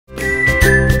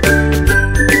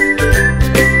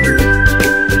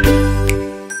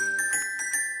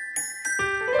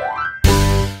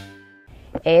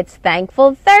It's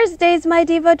Thankful Thursdays, my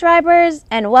Devo drivers,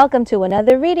 and welcome to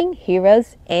another reading,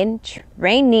 Heroes in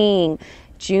Training,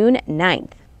 June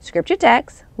 9th. Scripture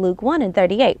text, Luke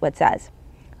 1:38, what says,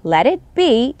 "Let it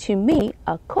be to me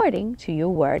according to your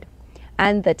word."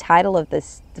 And the title of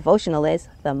this devotional is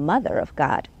The Mother of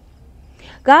God.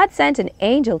 God sent an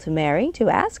angel to Mary to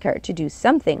ask her to do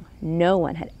something no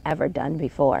one had ever done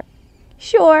before.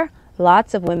 Sure,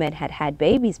 lots of women had had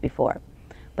babies before,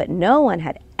 but no one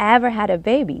had ever had a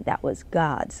baby that was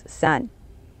God's son.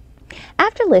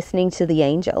 After listening to the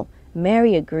angel,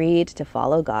 Mary agreed to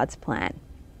follow God's plan.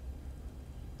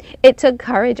 It took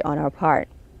courage on her part.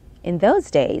 In those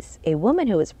days, a woman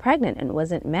who was pregnant and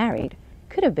wasn't married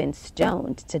could have been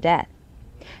stoned to death.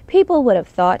 People would have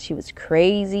thought she was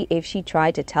crazy if she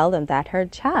tried to tell them that her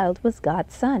child was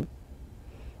God's son.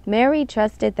 Mary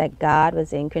trusted that God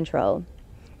was in control.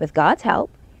 With God's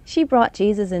help, she brought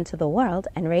Jesus into the world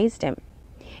and raised him.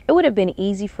 It would have been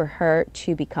easy for her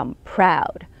to become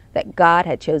proud that God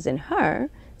had chosen her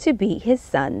to be his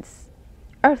son's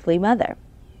earthly mother,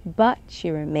 but she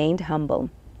remained humble.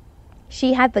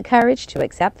 She had the courage to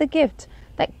accept the gift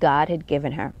that God had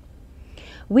given her.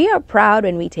 We are proud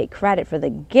when we take credit for the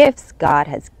gifts God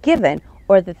has given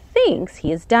or the things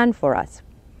he has done for us.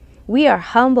 We are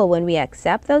humble when we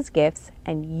accept those gifts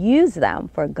and use them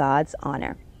for God's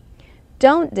honor.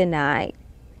 Don't deny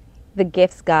the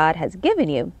gifts God has given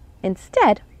you.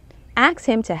 Instead, ask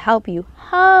him to help you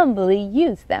humbly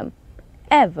use them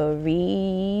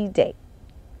every day.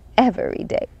 Every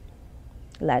day.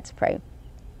 Let's pray.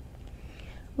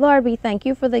 Lord, we thank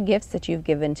you for the gifts that you've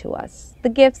given to us, the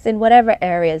gifts in whatever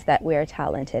areas that we're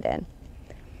talented in.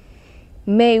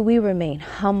 May we remain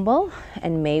humble,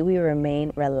 and may we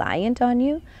remain reliant on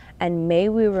you, and may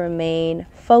we remain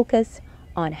focused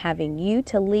on having you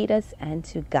to lead us and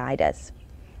to guide us.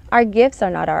 Our gifts are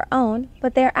not our own,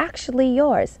 but they're actually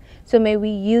yours. So may we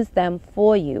use them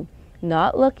for you,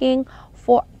 not looking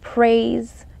for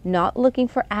praise, not looking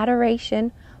for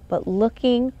adoration, but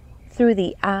looking through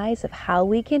the eyes of how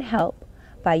we can help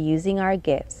by using our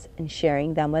gifts and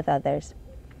sharing them with others.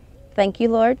 Thank you,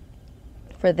 Lord,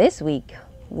 for this week,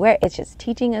 where it's just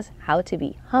teaching us how to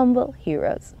be humble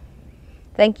heroes.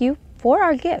 Thank you for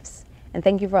our gifts, and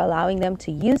thank you for allowing them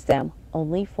to use them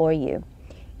only for you.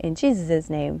 In Jesus'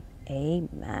 name,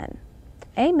 amen.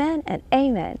 Amen and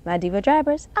amen. My Devo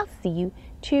drivers, I'll see you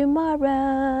tomorrow.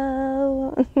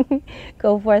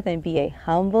 Go forth and be a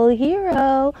humble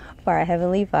hero for our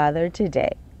Heavenly Father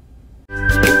today.